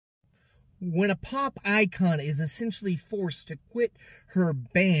When a pop icon is essentially forced to quit her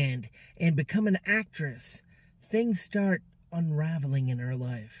band and become an actress, things start unraveling in her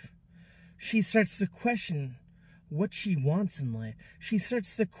life. She starts to question what she wants in life. She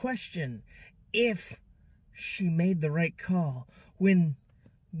starts to question if she made the right call. When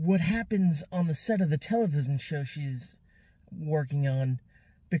what happens on the set of the television show she's working on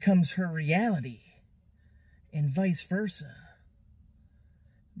becomes her reality, and vice versa.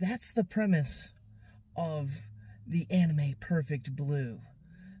 That's the premise of the anime Perfect Blue.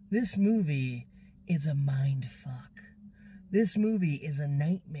 This movie is a mind fuck. This movie is a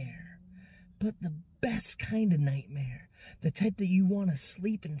nightmare, but the best kind of nightmare. The type that you want to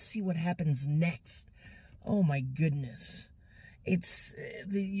sleep and see what happens next. Oh my goodness.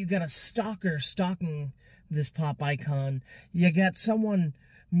 You got a stalker stalking this pop icon. You got someone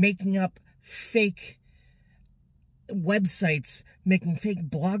making up fake websites, making fake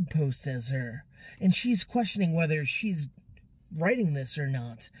blog posts as her. And she's questioning whether she's writing this or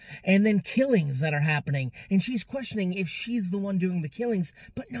not. And then killings that are happening. And she's questioning if she's the one doing the killings,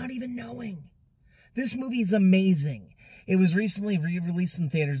 but not even knowing. This movie is amazing. It was recently re-released in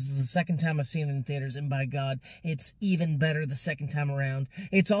theaters. This is the second time I've seen it in theaters, and by God, it's even better the second time around.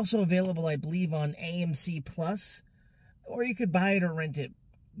 It's also available, I believe, on AMC Plus, or you could buy it or rent it.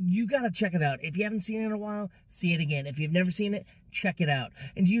 You gotta check it out. If you haven't seen it in a while, see it again. If you've never seen it, check it out.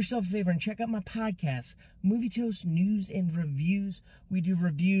 And do yourself a favor and check out my podcast, Movie Toast News and Reviews. We do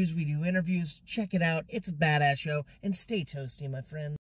reviews, we do interviews. Check it out. It's a badass show. And stay toasty, my friend.